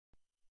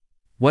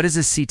What is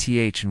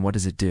ACTH and what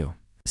does it do?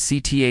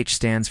 ACTH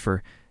stands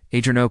for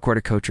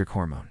adrenocorticotropic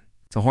hormone.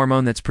 It's a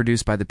hormone that's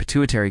produced by the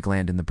pituitary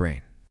gland in the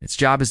brain. Its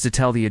job is to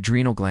tell the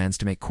adrenal glands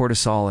to make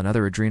cortisol and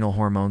other adrenal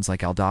hormones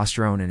like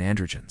aldosterone and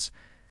androgens.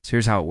 So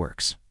here's how it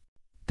works.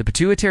 The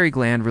pituitary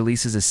gland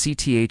releases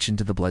ACTH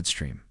into the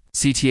bloodstream.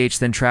 ACTH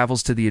then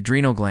travels to the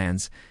adrenal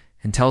glands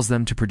and tells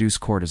them to produce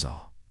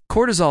cortisol.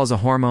 Cortisol is a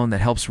hormone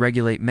that helps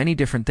regulate many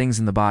different things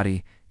in the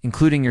body,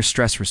 including your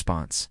stress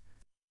response.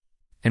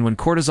 And when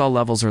cortisol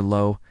levels are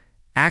low,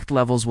 ACT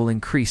levels will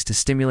increase to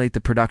stimulate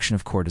the production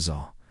of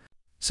cortisol.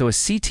 So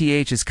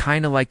ACTH is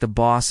kind of like the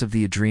boss of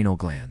the adrenal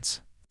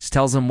glands. It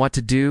tells them what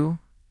to do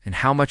and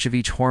how much of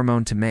each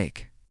hormone to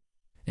make.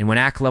 And when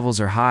ACT levels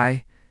are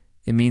high,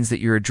 it means that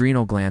your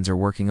adrenal glands are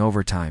working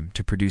overtime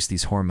to produce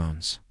these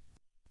hormones.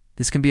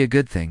 This can be a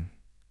good thing,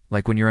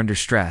 like when you're under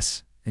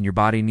stress and your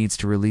body needs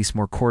to release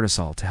more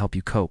cortisol to help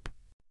you cope.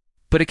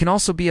 But it can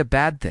also be a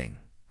bad thing,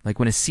 like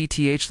when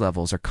ACTH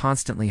levels are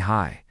constantly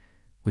high,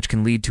 which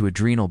can lead to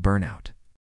adrenal burnout.